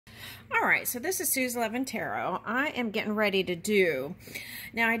All right, so this is Sue's Love and Tarot. I am getting ready to do.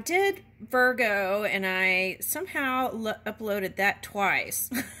 Now, I did Virgo, and I somehow uploaded that twice.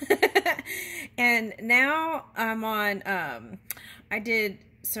 And now I'm on, I did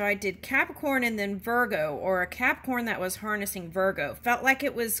Capricorn and then Virgo, or a Capricorn that was harnessing Virgo. Felt like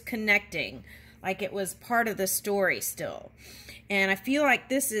it was connecting, like it was part of the story still. And I feel like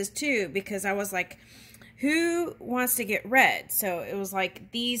this is too, because I was like, who wants to get read? So it was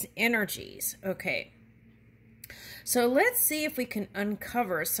like these energies. Okay. So let's see if we can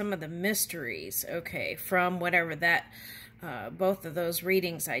uncover some of the mysteries, okay, from whatever that, both of those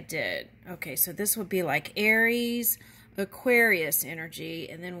readings I did. Okay, so this would be like Aries, Aquarius energy,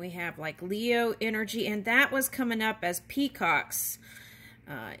 and then we have like Leo energy, and that was coming up as peacocks,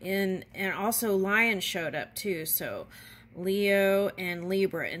 and also lion showed up too, so Leo and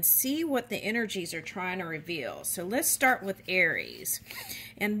Libra, and see what the energies are trying to reveal. So let's start with Aries.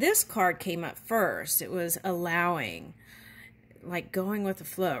 And this card came up first. It was allowing, like going with the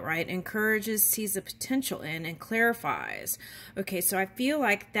flow, right? Encourages, sees the potential in, and clarifies. Okay, so I feel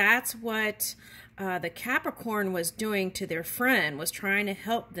like that's what the Capricorn was doing to their friend, was trying to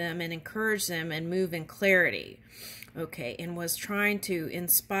help them and encourage them and move in clarity. Okay, and was trying to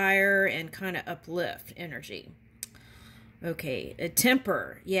inspire and kind of uplift energy. Okay, a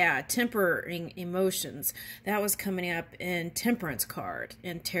temper. Yeah, tempering emotions. That was coming up in Temperance card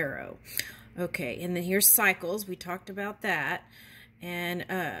in Tarot. Okay, and then here's cycles. We talked about that. And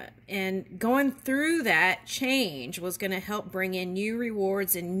going through that change was going to help bring in new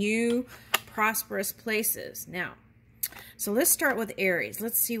rewards and new prosperous places. Now, so let's start with Aries.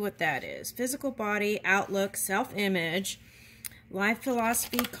 Let's see what that is. Physical body, outlook, self-image, life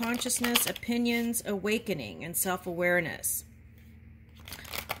philosophy, consciousness, opinions, awakening, and self-awareness.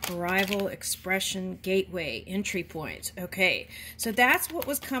 Arrival, expression, gateway, entry point. Okay, so that's what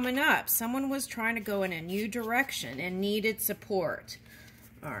was coming up. Someone was trying to go in a new direction and needed support.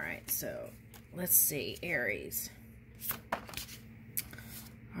 All right, so let's see, Aries.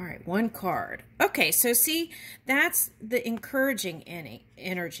 All right, one card. Okay, so see, that's the encouraging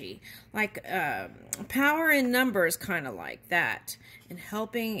energy. Like power in numbers, kind of like that. And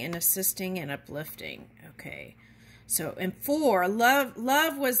helping and assisting and uplifting. Okay. So, and 4,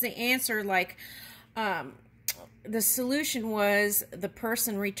 love was the answer. Like, the solution was the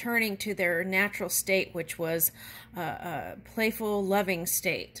person returning to their natural state, which was a playful, loving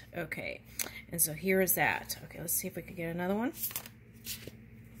state. Okay. And so here is that. Okay, let's see if we can get another one.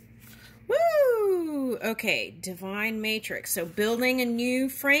 Woo! Okay, divine matrix. So building a new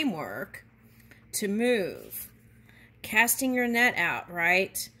framework to move. Casting your net out,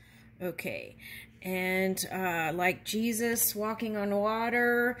 right? Okay. And like Jesus walking on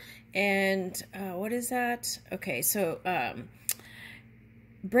water. And what is that? Okay, so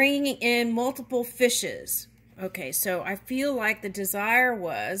bringing in multiple fishes. Okay, so I feel like the desire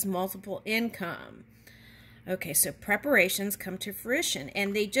was multiple income. Okay, so preparations come to fruition,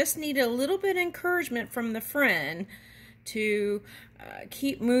 and they just need a little bit of encouragement from the friend to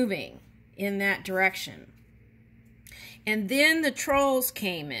keep moving in that direction. And then the trolls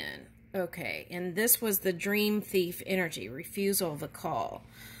came in. Okay, and this was the dream thief energy, refusal of the call.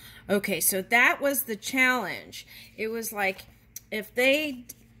 Okay, so that was the challenge. It was like if they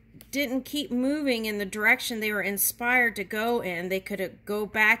didn't keep moving in the direction they were inspired to go in, they could go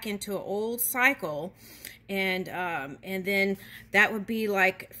back into an old cycle. And then that would be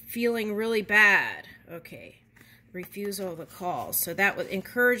like feeling really bad. Okay, refusal of the call. So that would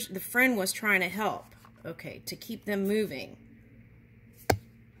encourage, the friend was trying to help, okay, to keep them moving.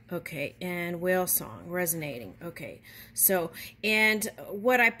 Okay, and whale song, resonating. Okay, so, and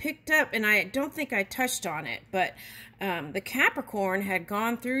what I picked up, and I don't think I touched on it, but the Capricorn had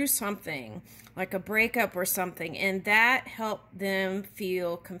gone through something, like a breakup or something, and that helped them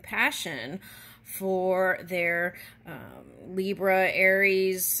feel compassion for their Libra,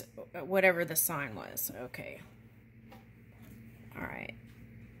 Aries, whatever the sign was. Okay. All right.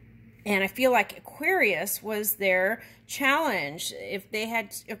 And I feel like Aquarius was their challenge. If they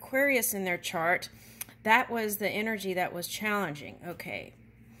had Aquarius in their chart, that was the energy that was challenging. Okay.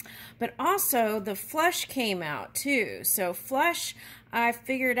 But also the flush came out too. So flush, I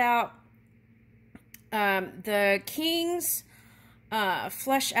figured out the kings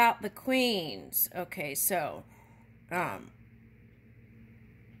flush out the queens. Okay, so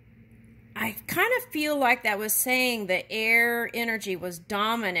I kind of feel like that was saying the air energy was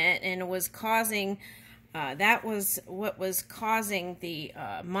dominant, and it was causing, that was what was causing the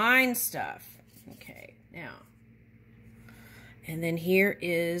mind stuff. Okay, now, and then here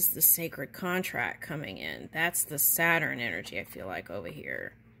is the sacred contract coming in. That's the Saturn energy, I feel like, over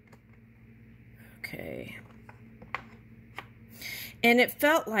here. Okay. And it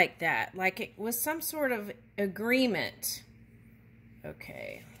felt like that, like it was some sort of agreement.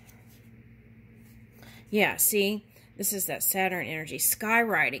 Okay. Yeah, see? This is that Saturn energy,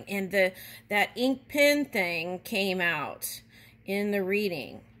 skywriting. And that ink pen thing came out in the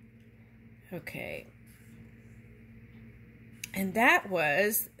reading. Okay. And that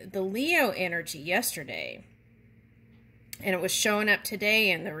was the Leo energy yesterday. And it was showing up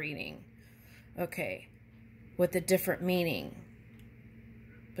today in the reading. Okay. With a different meaning.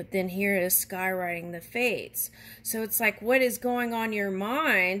 But then here is skywriting the fates. So it's like what is going on in your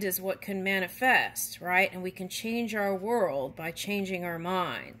mind is what can manifest, right? And we can change our world by changing our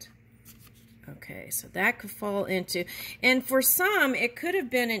mind. Okay, so that could fall into, and for some, it could have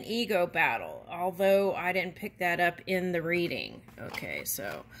been an ego battle, although I didn't pick that up in the reading. Okay,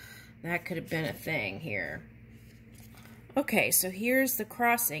 so that could have been a thing here. Okay, so here's the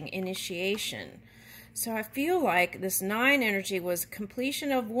crossing, initiation. So I feel like this 9 energy was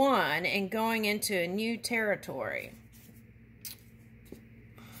completion of one and going into a new territory.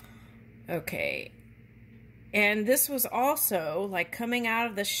 Okay. And this was also like coming out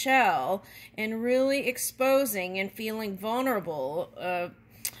of the shell and really exposing and feeling vulnerable.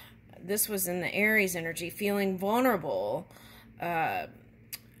 This was in the Aries energy, feeling vulnerable to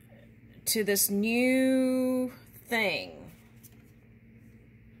this new thing.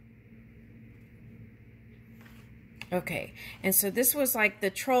 Okay, and so this was like the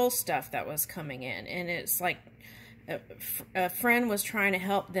troll stuff that was coming in, and it's like a friend was trying to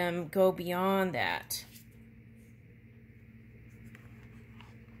help them go beyond that.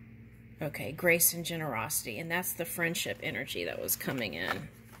 Okay, grace and generosity, and that's the friendship energy that was coming in.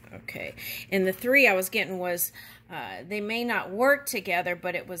 Okay, and the 3 I was getting was they may not work together,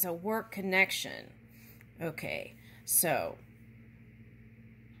 but it was a work connection. Okay, so...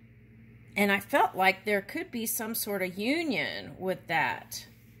 And I felt like there could be some sort of union with that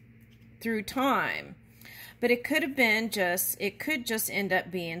through time. But it could have been just, it could just end up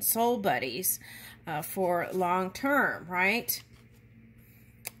being soul buddies for long term, right?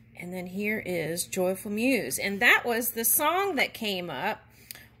 And then here is Joyful Muse. And that was the song that came up,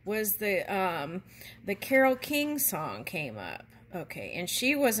 was the Carole King song came up. Okay, and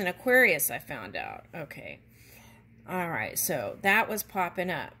she was an Aquarius, I found out. Okay. All right, so that was popping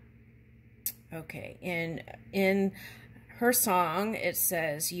up. Okay, in her song, it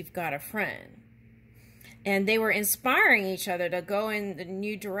says, "You've got a friend." And they were inspiring each other to go in the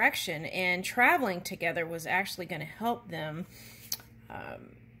new direction, and traveling together was actually going to help them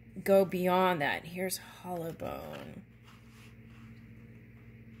go beyond that. Here's Hollow Bone.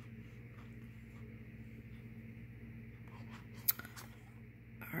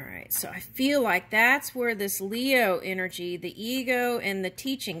 All right, so I feel like that's where this Leo energy, the ego and the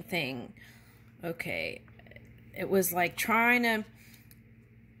teaching thing, okay, it was like trying to,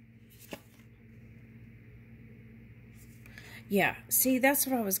 yeah, see, that's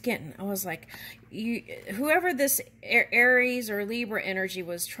what I was getting. I was like, whoever this Aries or Libra energy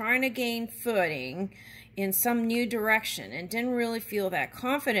was trying to gain footing in some new direction and didn't really feel that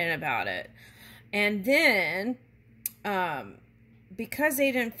confident about it. And then, because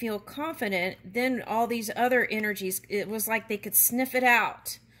they didn't feel confident, then all these other energies, it was like they could sniff it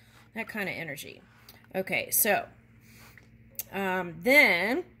out. That kind of energy. Okay, so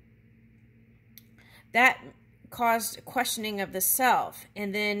then that caused questioning of the self,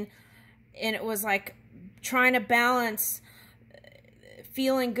 and it was like trying to balance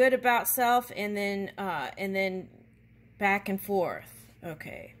feeling good about self and then back and forth.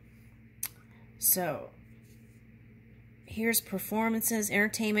 Okay, so here's performances,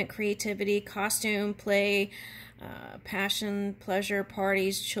 entertainment, creativity, costume, play, passion, pleasure,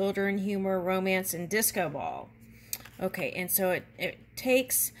 parties, children, humor, romance, and disco ball. Okay, and so it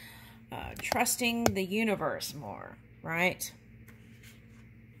takes trusting the universe more, right?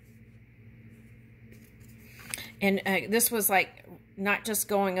 And this was like not just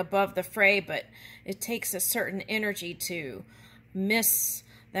going above the fray, but it takes a certain energy to miss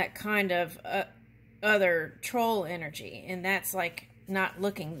that kind of other troll energy, and that's like not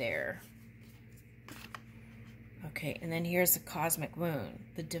looking there. Okay, and then here's the cosmic wound,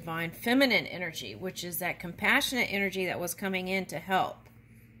 the divine feminine energy, which is that compassionate energy that was coming in to help.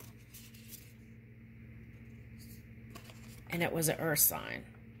 And it was an earth sign.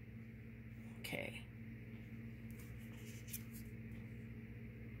 Okay.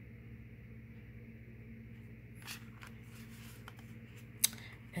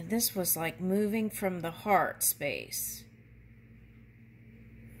 And this was like moving from the heart space.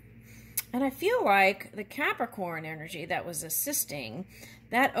 And I feel like the Capricorn energy that was assisting,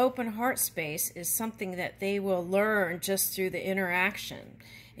 that open heart space is something that they will learn just through the interaction.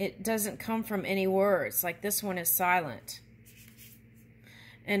 It doesn't come from any words. Like this one is silent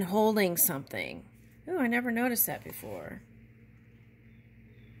and holding something. Oh, I never noticed that before.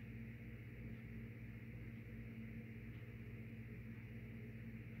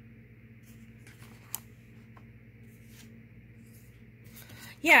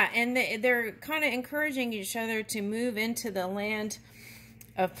 Yeah, and they're kind of encouraging each other to move into the land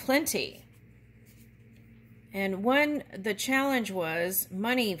of plenty. And the challenge was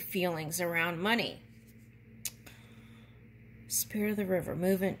money feelings around money. Spirit of the river,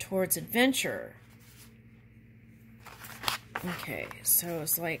 movement towards adventure. Okay, so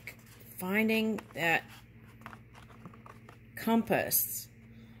it's like finding that compass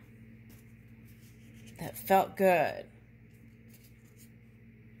that felt good.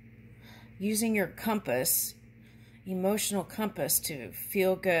 Using your compass, emotional compass, to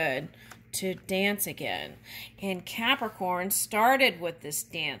feel good, to dance again. And Capricorn started with this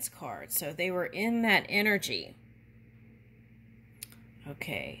dance card, so they were in that energy.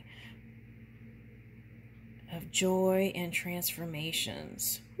 Okay. Of joy and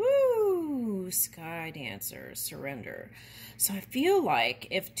transformations. Woo! Sky dancers, surrender. So I feel like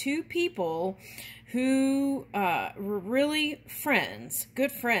if two people who were really friends,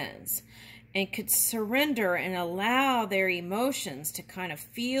 good friends, and could surrender and allow their emotions to kind of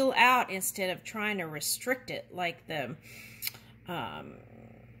feel out instead of trying to restrict it, like the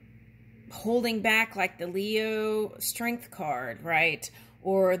holding back, like the Leo strength card, right?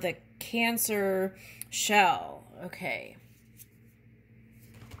 Or the Cancer shell. Okay.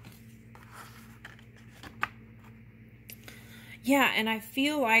 Yeah, and I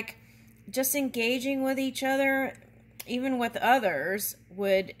feel like just engaging with each other, even with others,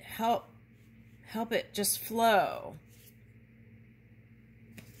 would help it just flow.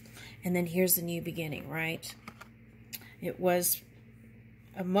 And then here's the new beginning, right? It was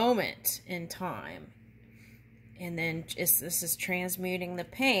a moment in time. And then this is transmuting the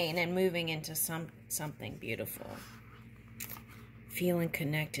pain and moving into something beautiful. Feeling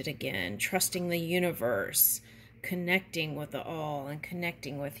connected again, trusting the universe, connecting with the all, and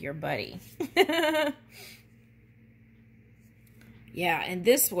connecting with your buddy. Yeah, and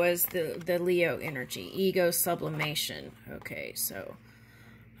this was the Leo energy, ego sublimation. Okay, so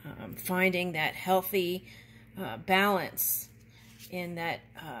finding that healthy balance in that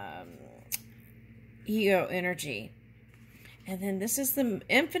ego energy. And then this is the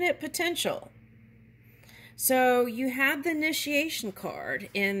infinite potential. So you had the initiation card,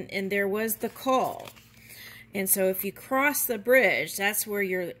 and there was the call. And so if you cross the bridge, that's where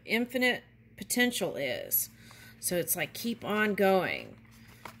your infinite potential is. So it's like, keep on going.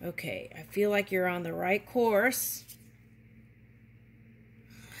 Okay, I feel like you're on the right course.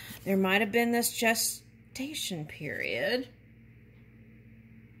 There might have been this gestation period.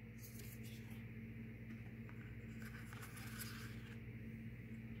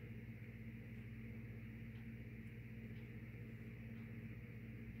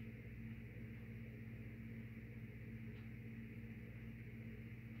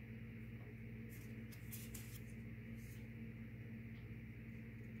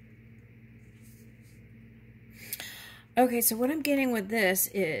 Okay, so what I'm getting with this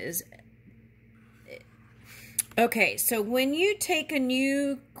is, okay, so when you take a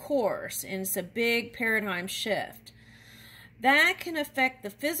new course and it's a big paradigm shift, that can affect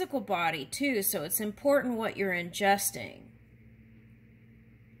the physical body too, so it's important what you're ingesting.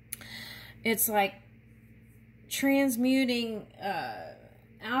 It's like transmuting,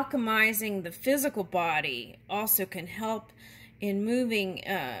 alchemizing the physical body also can help in moving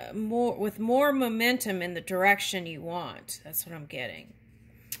with more momentum in the direction you want. That's what I'm getting.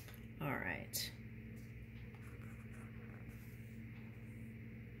 All right.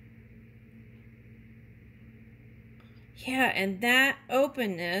 Yeah, and that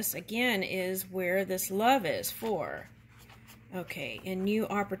openness, again, is where this love is for. Okay, and new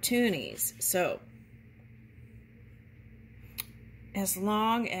opportunities. So, as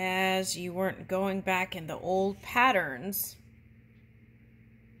long as you weren't going back in the old patterns,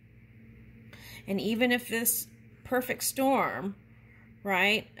 and even if this perfect storm,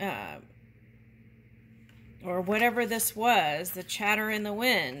 right, or whatever this was, the chatter in the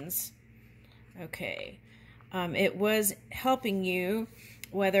winds, okay, it was helping you,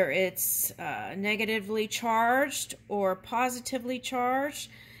 whether it's negatively charged or positively charged,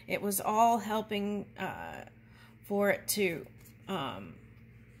 it was all helping for it to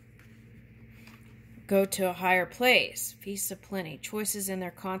go to a higher place. Feasts of plenty, choices and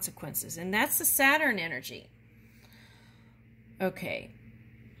their consequences. And that's the Saturn energy. Okay.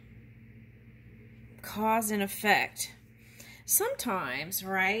 cause and effect. Sometimes,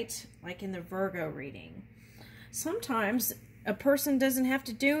 right, like in the Virgo reading, sometimes a person doesn't have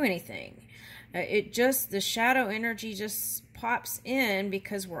to do anything. The shadow energy just pops in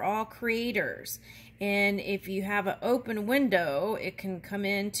because we're all creators. And if you have an open window, it can come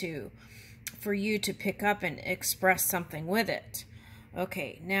in for you to pick up and express something with it.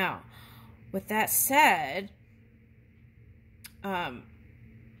 Okay, now, with that said, I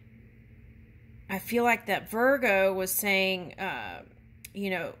feel like that Virgo was saying, you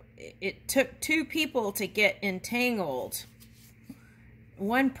know, it took two people to get entangled.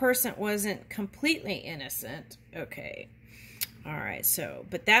 One person wasn't completely innocent. Okay. All right. So,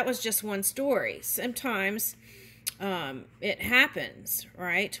 but that was just one story. Sometimes it happens,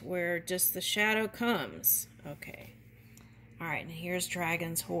 right? Where just the shadow comes. Okay. All right. And here's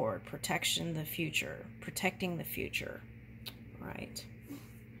Dragon's Hoard. Protecting the future. Right.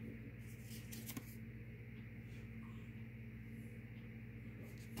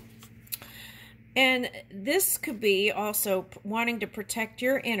 And this could be also wanting to protect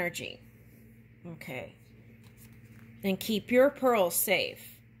your energy. Okay. And keep your pearls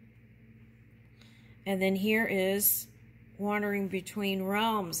safe. And then here is wandering between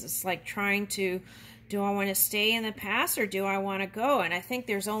realms. It's like trying to, do I want to stay in the past or do I want to go? And I think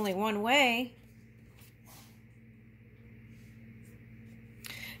there's only one way.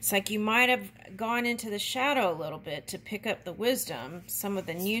 It's like you might have gone into the shadow a little bit to pick up the wisdom, some of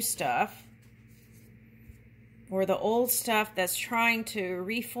the new stuff, or the old stuff that's trying to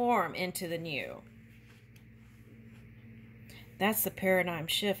reform into the new. That's the paradigm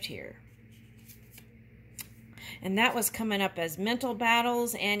shift here. And that was coming up as mental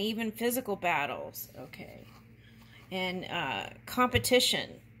battles and even physical battles. Okay. And competition.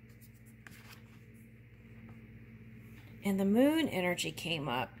 And the moon energy came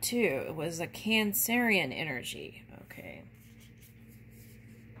up too. It was a Cancerian energy. Okay.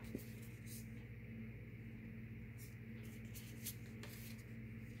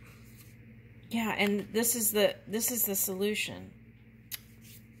 Yeah, and this is the solution.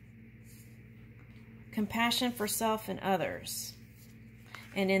 Compassion for self and others.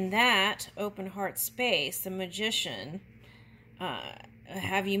 And in that open heart space, the Magician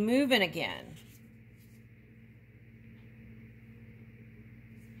have you moving again.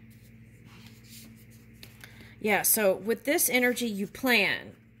 Yeah, so with this energy, you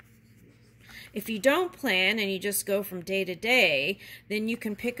plan. If you don't plan and you just go from day to day, then you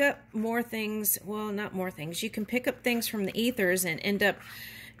can pick up more things. Well, not more things. You can pick up things from the ethers and end up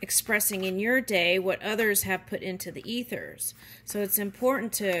expressing in your day what others have put into the ethers. So it's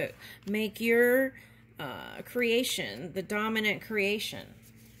important to make your creation the dominant creation.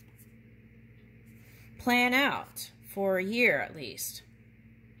 Plan out for a year at least.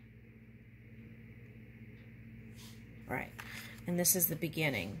 Right. And this is the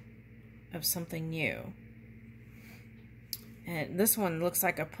beginning of something new. And this one looks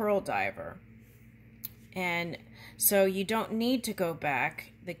like a pearl diver. And so you don't need to go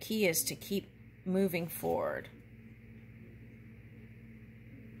back. The key is to keep moving forward.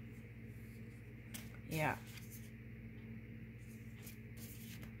 Yeah.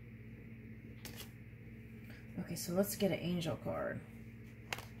 Okay, so let's get an angel card.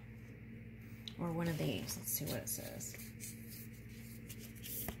 Or one of these. Let's see what it says.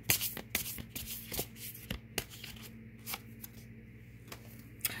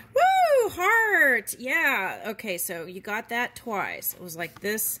 Woo! Heart! Yeah. Okay, so you got that twice. It was like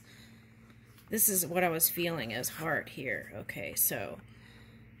this. This is what I was feeling as heart here. Okay, so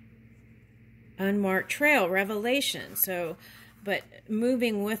unmarked trail, revelation. So, but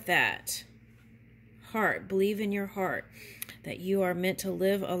moving with that heart, believe in your heart that you are meant to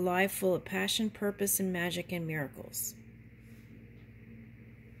live a life full of passion, purpose, and magic and miracles.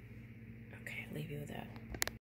 Okay, I'll leave you with that.